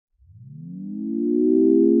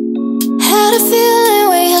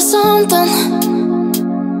something.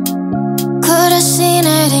 Could've seen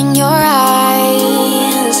it in your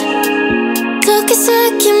eyes. Took a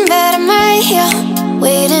second, but I'm right here,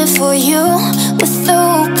 waiting for you with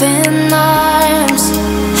open arms.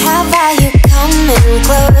 How about you coming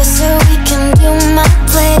closer? We can do my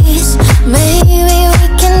place. Maybe we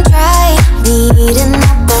can try meeting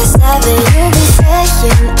up by 7. You'll be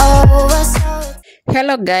saying over, so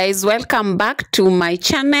hello guys, welcome back to my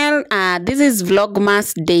channel. This is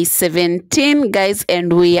Vlogmas day 17 guys,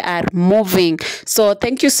 and we are moving. So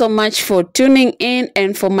thank you so much for tuning in,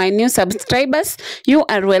 and for my new subscribers, you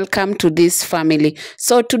are welcome to this family.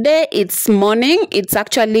 So today it's morning. It's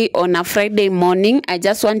actually on a Friday morning. I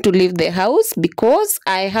just want to leave the house because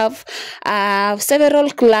I have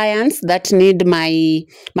several clients that need my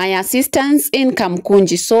assistance in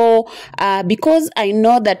Kamukunji. So because I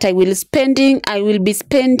know that I will be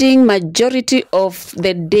spending majority of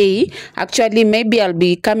the day. Actually, maybe I'll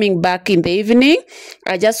be coming back in the evening.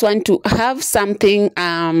 I just want to have something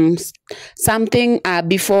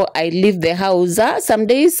before I leave the house. Some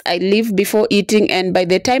days I leave before eating, and by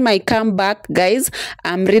the time I come back, guys,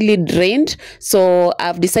 I'm really drained. So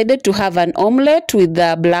I've decided to have an omelette with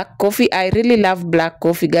black coffee. I really love black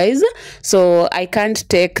coffee, guys, so I can't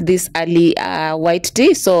take this early white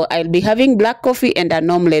tea. So I'll be having black coffee and an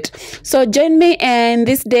omelette. So join me and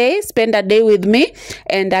this day, spend a day with me,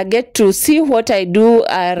 and I get to see what I do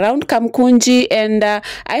around Kamukunji, and I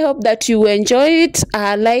hope that you enjoy it.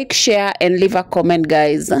 Like, share, and leave a comment,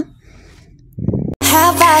 guys.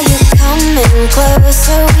 how about you coming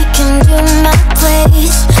closer? We can do my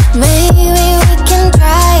place. Maybe we can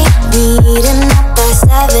try meeting up by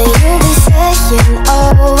 7. You'll be saying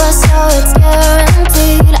over, so it's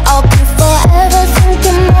guaranteed. I'll be forever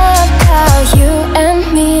thinking more about you and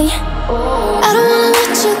me. I don't wanna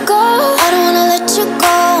let you go, I don't wanna let you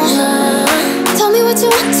go. Tell me what you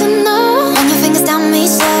want to know. Run your fingers down me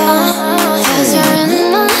slow, cause you're in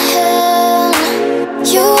my head.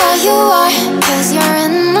 You are, cause you're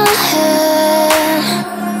in my head.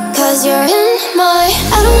 Cause you're in my,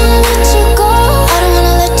 I don't wanna let you go, I don't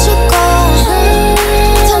wanna let you go.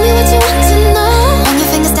 Tell me what you want to know. Run your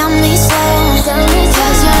fingers down me slow,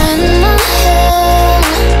 cause you're in my head.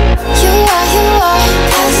 You are,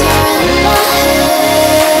 cause you're in my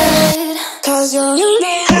head. Cause you're in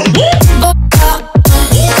my head.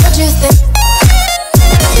 What you think?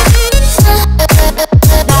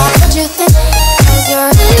 What you think? Cause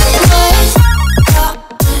you're in my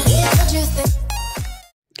head. What you think?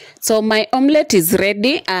 So my omelette is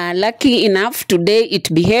ready. Lucky enough, today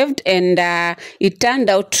it behaved, and it turned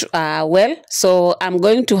out well. So I'm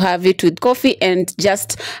going to have it with coffee and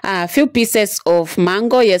just a few pieces of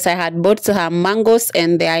mango. Yes, I had bought some mangoes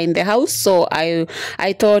and they are in the house. So I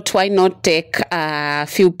thought, why not take a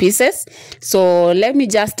few pieces? So let me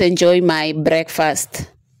just enjoy my breakfast.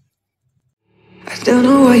 I don't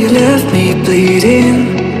know why you left me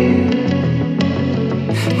bleeding.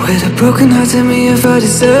 With a broken heart, tell me if I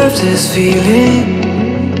deserve this feeling.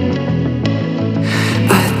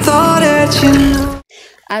 I thought that you know.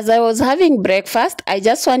 As I was having breakfast, I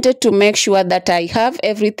just wanted to make sure that I have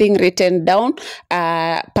everything written down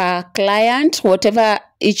per client, whatever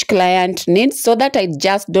each client needs, so that I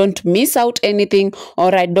just don't miss out anything,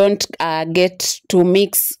 or I don't get to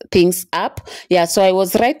mix things up. Yeah, so I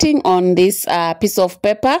was writing on this piece of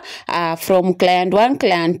paper from client 1,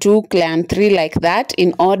 client 2, client 3, like that,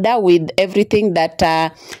 in order with everything that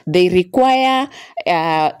they require,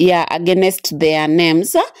 yeah, against their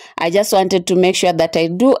names. I just wanted to make sure that I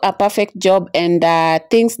do a perfect job, and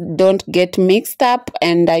things don't get mixed up,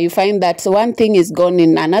 and you find that one thing is gone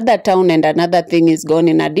in another town and another thing is gone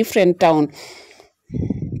in a different town.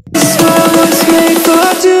 This world was made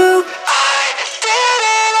for two.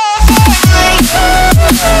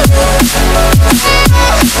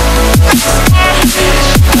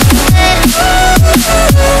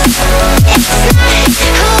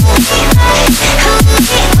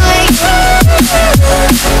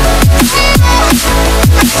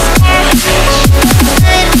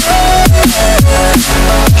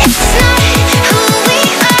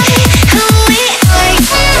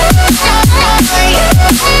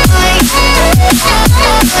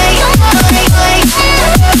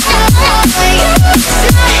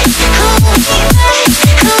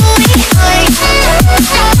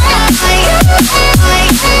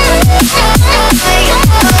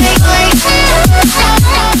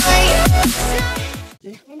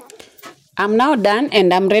 I'm now done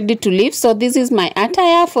and I'm ready to leave. So this is my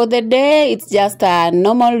attire for the day. It's just a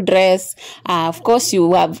normal dress. Of course,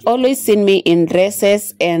 you have always seen me in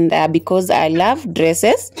dresses, and because I love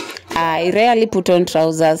dresses, I rarely put on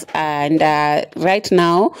trousers, and right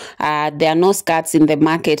now there are no skirts in the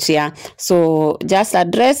market here. So just a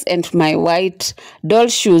dress and my white doll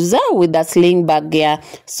shoes with a sling bag here.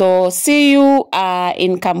 So see you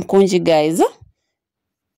in Kamukunji, guys.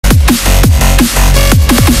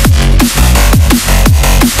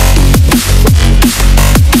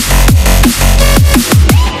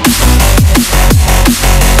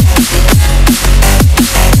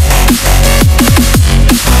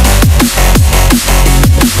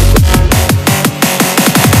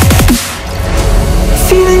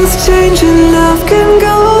 Feelings change and love can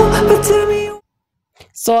go, but tell me.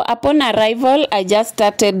 So upon arrival, I just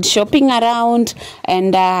started shopping around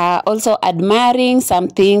and also admiring some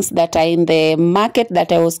things that are in the market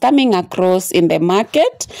that I was coming across in the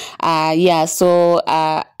market. Yeah, so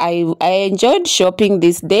I enjoyed shopping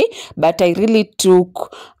this day, but I really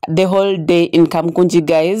took the whole day in Kamukunji,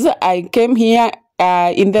 guys. I came here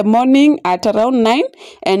in the morning at around 9,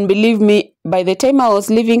 and believe me, by the time I was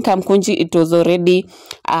leaving Kamukunji, it was already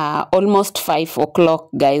almost 5 o'clock,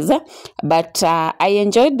 guys. But I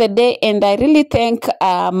enjoyed the day, and I really thank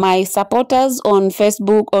my supporters on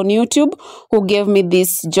Facebook, on YouTube, who gave me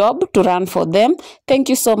this job to run for them. Thank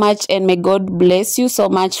you so much, and may God bless you so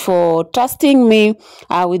much for trusting me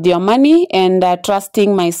with your money and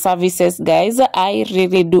trusting my services, guys. I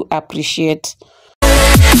really do appreciate.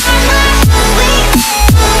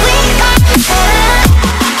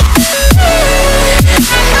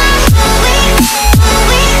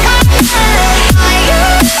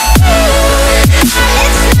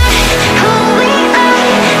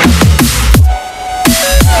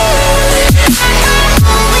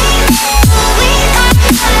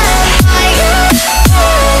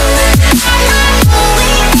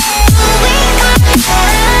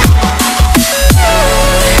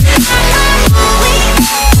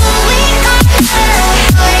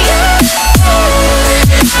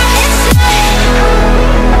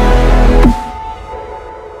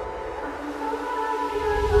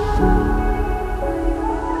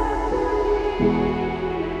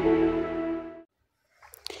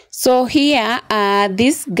 So here,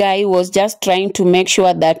 this guy was just trying to make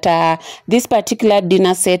sure that this particular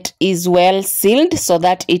dinner set is well sealed so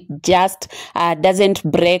that it just doesn't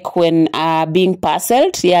break when being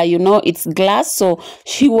parceled. Yeah, you know, it's glass. So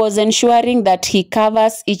she was ensuring that he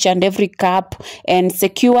covers each and every cup and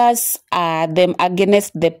secures them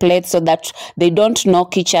against the plate so that they don't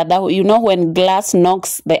knock each other. You know, when glass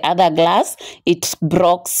knocks the other glass, it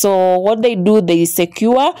breaks. So what they do, they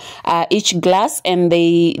secure each glass, and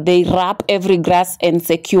they wrap every glass and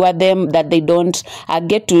secure them that they don't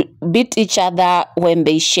get to beat each other when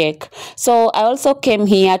they shake. So I also came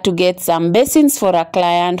here to get some basins for a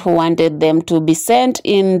client who wanted them to be sent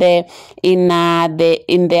in their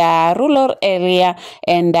rural area.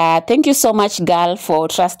 And thank you so much, girl, for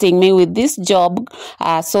trusting me with this job.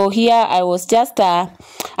 So here I was just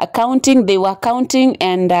counting. They were counting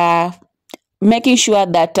and making sure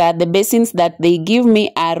that the basins that they give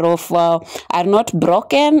me are not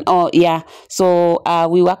broken, or yeah. So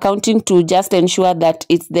we were counting to just ensure that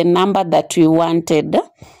it's the number that we wanted.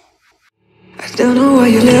 I don't know why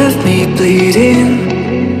you left me bleeding,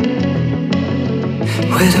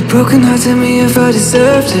 with a broken heart. Tell me if I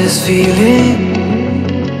deserve this feeling.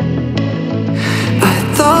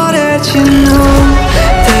 I thought that you know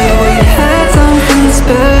that we had something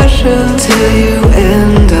special till you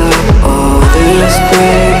end up all this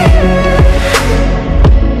way.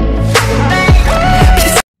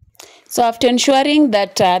 So after ensuring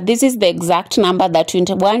that this is the exact number that we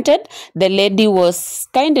wanted, the lady was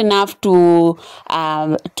kind enough to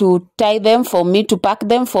tie them for me, to pack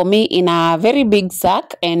them for me in a very big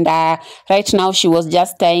sack. And right now she was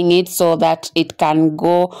just tying it so that it can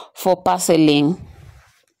go for parceling.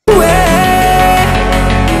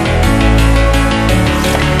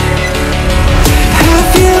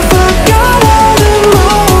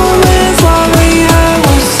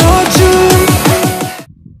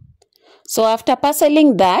 So after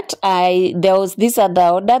parceling that, there was this other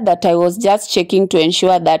order that I was just checking to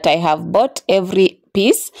ensure that I have bought every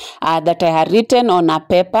piece that I had written on a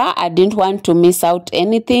paper. I didn't want to miss out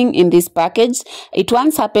anything in this package. It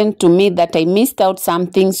once happened to me that I missed out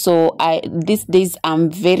something, so these days I'm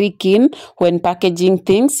very keen when packaging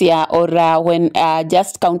things, yeah, or when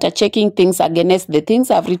just counter checking things against the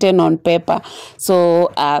things I've written on paper. So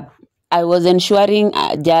I was ensuring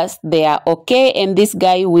just they are okay, and this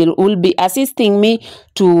guy will be assisting me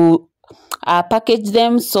to package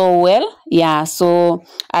them so well. Yeah, so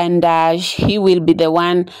and he will be the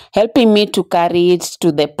one helping me to carry it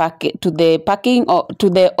to the packing or to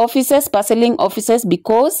the offices, parceling offices,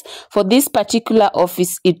 because for this particular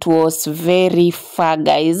office it was very far,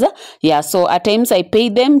 guys. Yeah, so at times I pay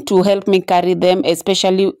them to help me carry them,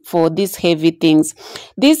 especially for these heavy things.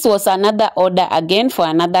 This was another order again for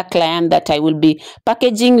another client that I will be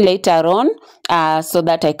packaging later on, so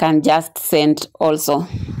that I can just send also.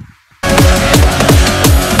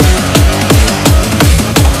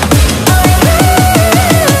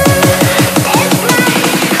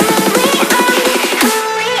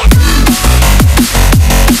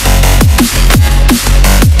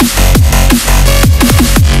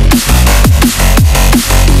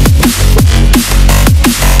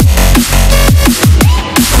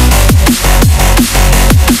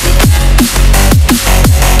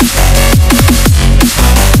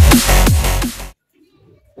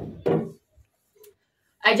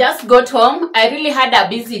 I just got home. I really had a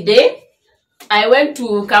busy day. I went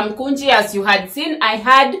to Kamukunji, as you had seen. I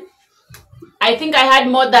think I had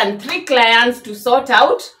more than 3 clients to sort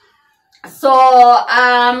out. So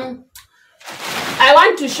I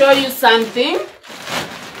want to show you something.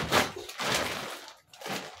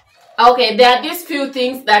 Okay, there are these few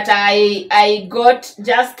things that I got,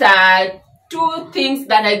 just 2 things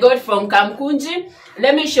that I got from Kamukunji.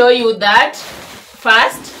 Let me show you that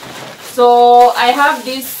first. So I have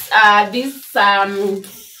these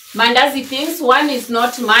mandazi things. One is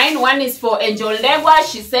not mine, one is for Angel Legwa.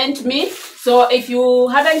 She sent me. So if you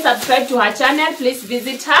haven't subscribed to her channel, please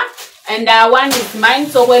visit her. And one is mine.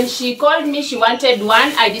 So when she called me, she wanted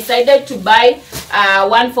one. I decided to buy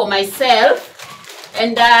one for myself.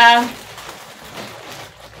 And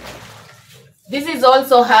this is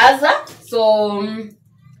also hers. So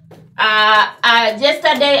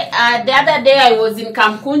yesterday, the other day I was in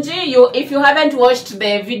Kamukunji. If you haven't watched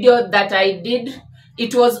the video that I did,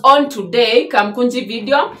 it was on today, Kamukunji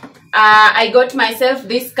video. I got myself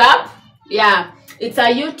this cup. Yeah, it's a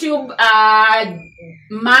YouTube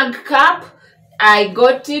mug cup. I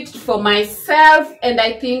got it for myself, and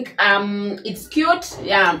I think it's cute.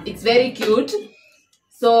 Yeah, it's very cute.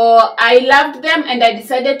 So I loved them, and I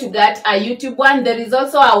decided to get a YouTube one. There is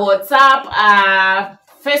also a WhatsApp,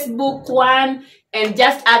 Facebook one, and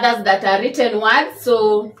just others that are written ones.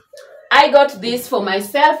 So I got this for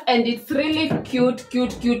myself, and it's really cute.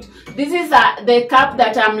 This is the cup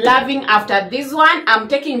that I'm loving. After this one, I'm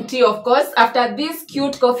taking tea, of course. After this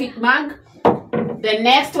cute coffee mug, the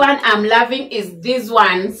next one I'm loving is this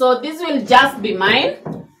one. So this will just be mine.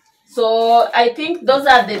 So I think those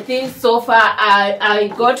are the things so far I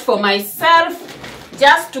got for myself,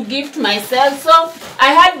 just to gift myself. So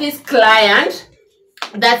I had this client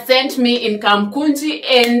that sent me in Kamukunji,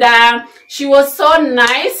 and she was so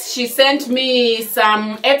nice. She sent me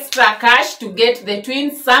some extra cash to get the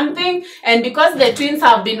twins something, and because the twins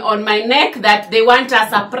have been on my neck that they want a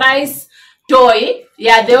surprise toy.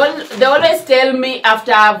 Yeah, they always tell me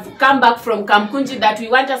after I've come back from Kamukunji that we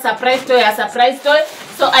want a surprise toy,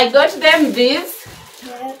 So I got them this.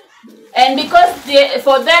 And because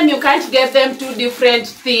for them you can't get them 2 different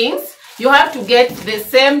things, you have to get the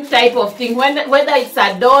same type of thing. Whether it's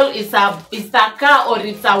a doll, it's a car, or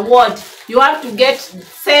it's a watch, you have to get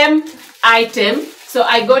same item. So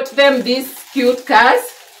I got them these cute cars.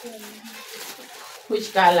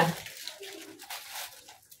 Which color?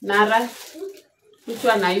 Nara? Which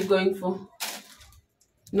one are you going for?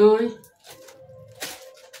 No?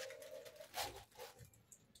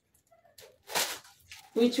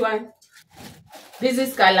 Which one? This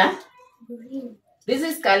is color? Green. This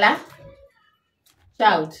is color?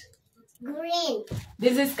 Shout. Green.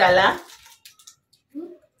 This is color?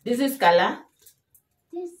 This is color?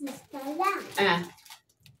 This is color.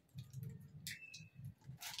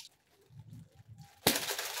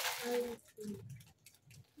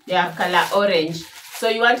 Yeah, color orange. So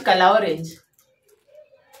you want color orange?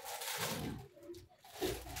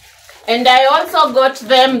 And I also got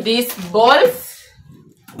them these balls.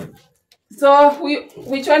 So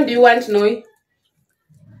which one do you want, Noi?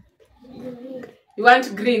 You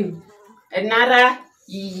want green? Another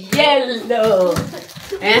yellow.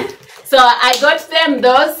 So I got them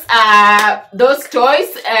those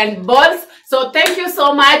toys and balls. So thank you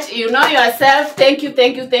so much. You know yourself. Thank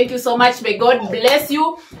you so much. May God bless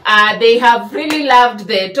you. They have really loved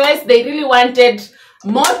the toys. They really wanted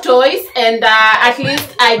more toys, and at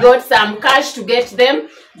least I got some cash to get them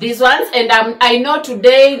these ones. And I know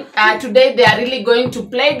today they are really going to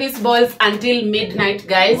play these balls until midnight,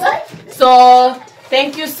 guys. So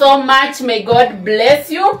thank you so much. May God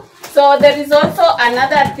bless you. So there is also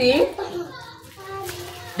another thing.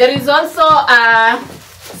 There is also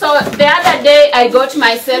so the other day I got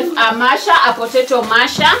myself a masher, a potato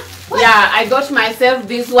masher. Yeah, I got myself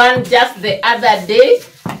this one just the other day,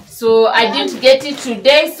 so I didn't get it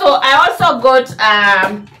today. So I also got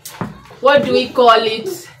what do we call it,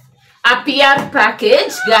 a PR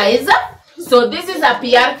package, guys. So this is a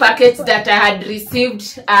PR package that I had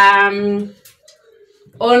received on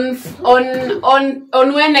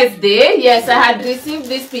Wednesday. Yes, I had received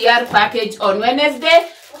this PR package on Wednesday.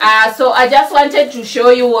 So I just wanted to show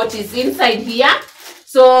you what is inside here.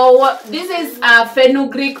 So this is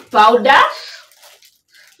fenugreek powder.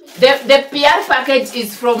 The PR package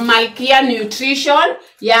is from Malkia Nutrition.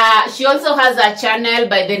 Yeah, she also has a channel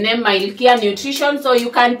by the name Malkia Nutrition, so you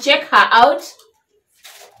can check her out.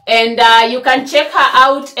 And you can check her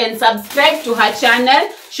out and subscribe to her channel.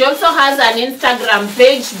 She also has an Instagram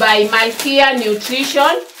page by Malkia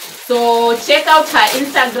Nutrition. So check out her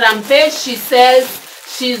Instagram page. She says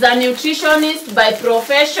she's a nutritionist by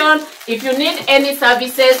profession. If you need any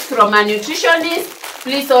services from a nutritionist,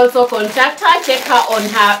 please also contact her. Check her on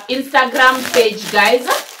her Instagram page, guys.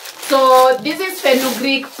 So this is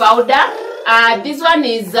fenugreek powder. This one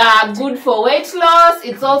is good for weight loss.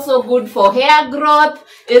 It's also good for hair growth.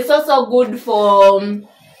 It's also good for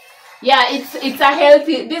yeah, it's a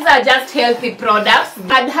healthy, these are just healthy products.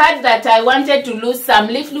 I'd heard that I wanted to lose some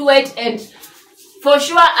little weight, and for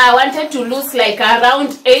sure I wanted to lose like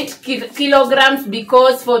around 8 kilograms,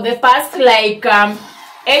 because for the past like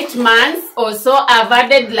 8 months or so I've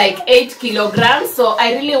added like 8 kilograms. So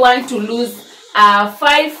I really want to lose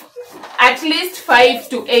at least 5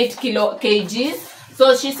 to 8 kgs.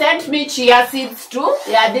 So she sent me chia seeds too.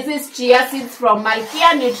 Yeah, this is chia seeds from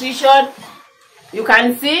Malkia Nutrition. You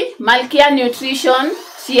can see Malkia Nutrition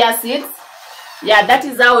chia seeds. Yeah, that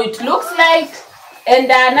is how it looks like.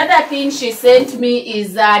 And another thing she sent me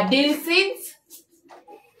is dill seeds.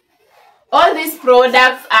 All these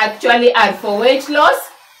products actually are for weight loss.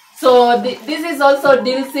 So this is also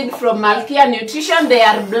dill seed from Malkia Nutrition. They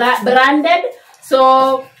are branded.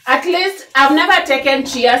 So at least I've never taken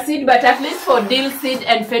chia seed, but at least for dill seed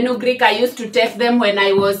and fenugreek, I used to take them when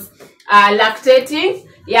I was lactating.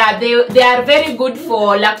 Yeah, they are very good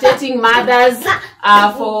for lactating mothers.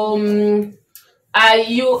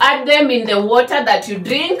 You add them in the water that you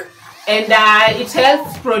drink, and it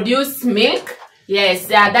helps produce milk. Yes,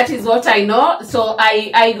 that is what I know. So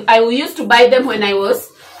I used to buy them when I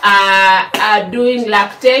was doing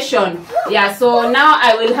lactation. Yeah, so now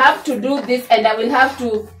I will have to do this, and I will have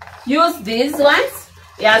to use these ones.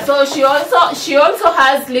 Yeah, so she also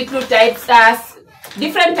has little types,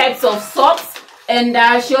 different types of soaps, and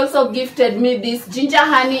she also gifted me this ginger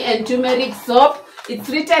honey and turmeric soap. It's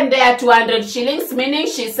written there 200 shillings, meaning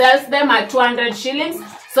she sells them at 200 shillings.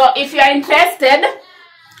 So if you are interested,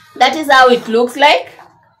 that is how it looks like.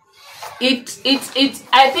 I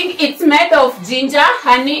think it's made of ginger,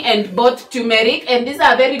 honey, and both turmeric, and these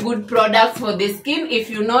are very good products for the skin. If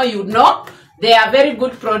you know, you know. They are very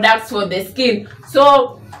good products for the skin.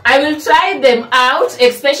 So I will try them out,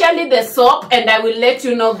 especially the soap, and I will let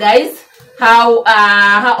you know, guys, how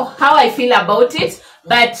I feel about it.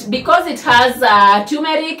 But because it has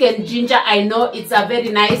turmeric and ginger, I know it's a very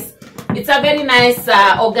nice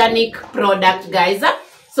organic product, guys.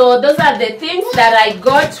 So those are the things that I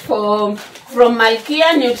got from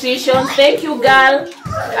Malkia Nutrition. Thank you, girl.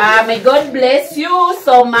 May God bless you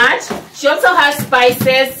so much. She also has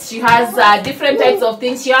spices. She has different types of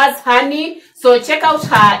things. She has honey. So check out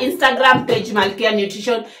her Instagram page, Malkia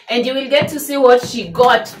Nutrition, and you will get to see what she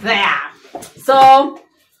got there. So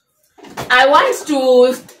I want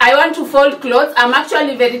to fold clothes. I'm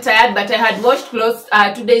actually very tired, but I had washed clothes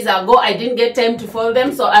 2 days ago. I didn't get time to fold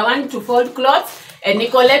them, so I want to fold clothes. And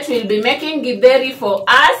Nicolette will be making githeri for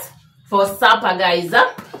us for supper, guys.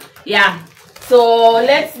 Yeah, so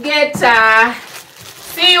let's get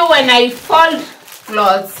see you when I fold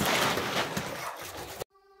clothes.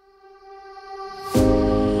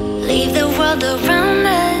 Leave the world around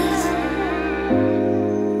us.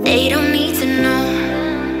 They don't need to know.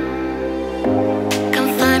 Come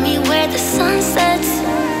find me where the sun sets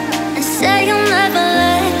and say you'll never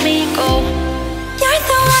let me go. You're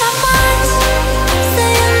the one I want.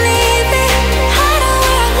 Say you need me. Hide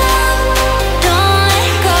away our love. Don't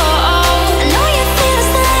let go. I know you feel the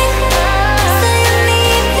same. Say you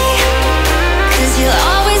need me. 'Cause you'll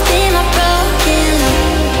always be my broken.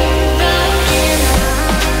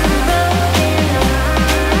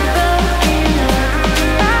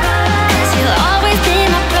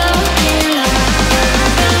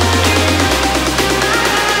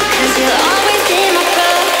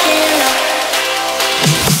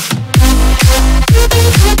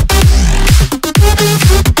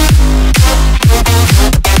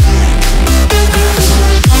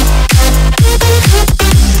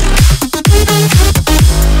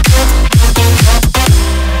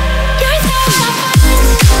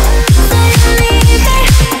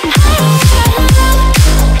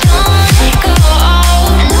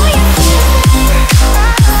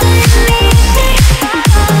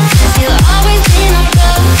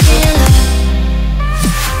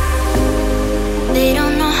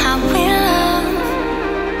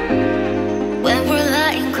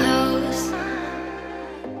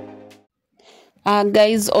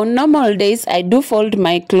 Guys, on normal days I do fold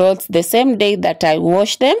my clothes the same day that I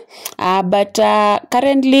wash them, but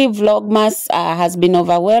currently Vlogmas has been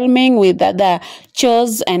overwhelming with other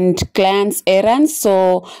chores and clients' errands,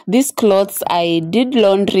 so these clothes I did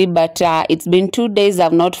laundry, but it's been 2 days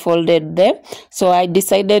I've not folded them, so I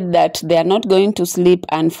decided that they are not going to sleep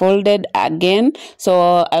unfolded again,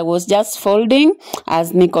 so I was just folding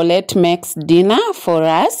as Nicolette makes dinner for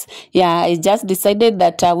us. Yeah, I just decided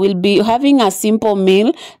that I will be having a simple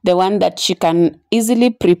meal, the one that she can easily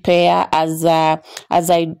prepare as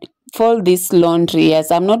I fold this laundry.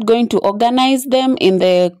 Yes, I'm not going to organize them in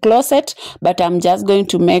the closet, but I'm just going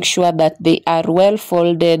to make sure that they are well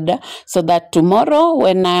folded, so that tomorrow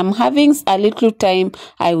when I'm having a little time,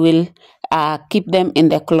 I will keep them in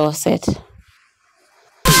the closet.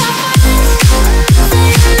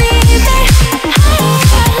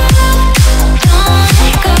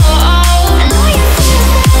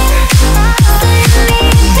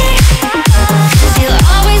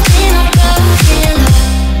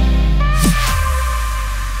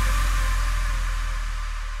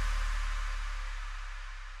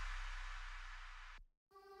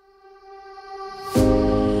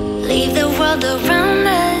 Leave the world around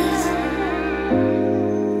us,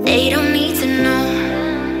 they don't need to know.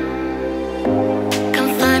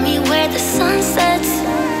 Come find me where the sun sets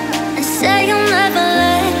and say you'll never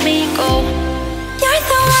let me go. You're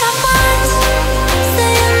the one I want,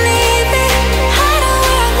 say you need me. Hide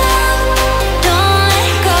away our love, don't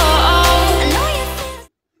let go. I know you feel.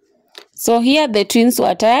 So here the twins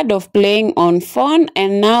were tired of playing on phone,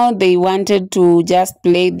 and now they wanted to just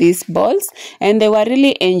play these balls, and they were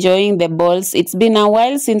really enjoying the balls. It's been a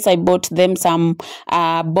while since I bought them some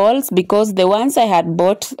balls, because the ones I had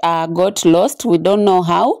bought got lost. We don't know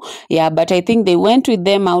how. Yeah, but I think they went with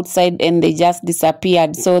them outside and they just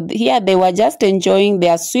disappeared. So here they were just enjoying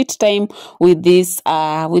their sweet time with these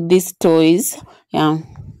toys. Yeah.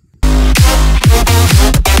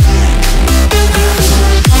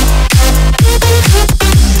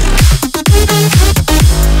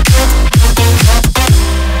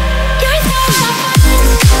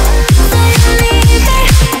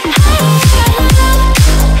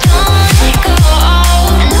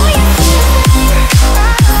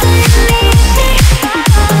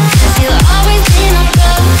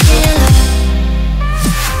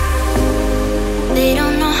 They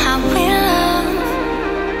don't know how we love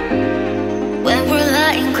when we're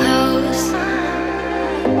lying close.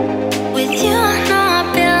 With you, I know I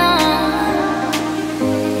belong.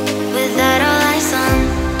 Without all eyes on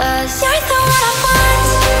us, you're the one I want.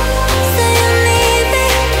 Say you need me.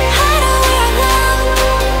 Hide away our love,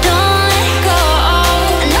 don't let go.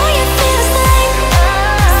 I know you feel the same.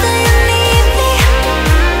 Say you need me,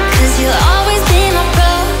 'cause you'll always be my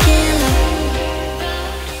broken love.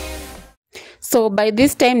 So by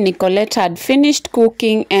this time, Nicolette had finished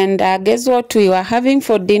cooking, and guess what we were having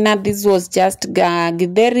for dinner? This was just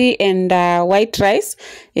githeri and white rice.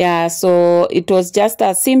 Yeah, so it was just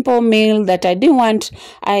a simple meal that I didn't want.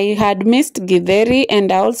 I had missed githeri, and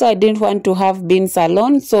also I didn't want to have beans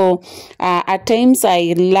alone. So at times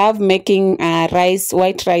I love making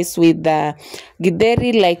white rice with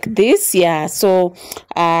githeri like this. Yeah, so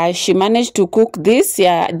she managed to cook this.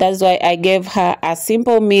 Yeah, that's why I gave her a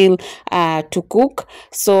simple meal to cook.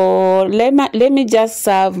 So let me just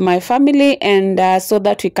serve my family, and so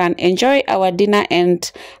that we can enjoy our dinner and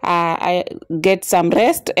I get some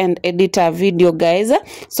rest and edit a video, guys.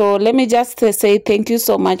 So let me just say thank you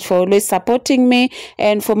so much for always supporting me,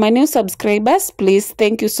 and for my new subscribers, please,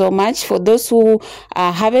 thank you so much. For those who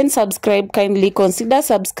haven't subscribed, kindly consider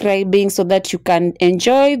subscribing so that you can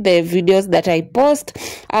enjoy the videos that I post.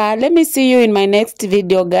 Let me see you in my next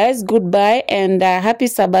video, guys. Goodbye, and happy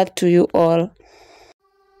Sabbath to you all.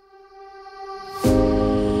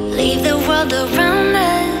 Leave the world around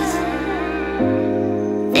us,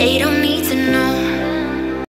 they don't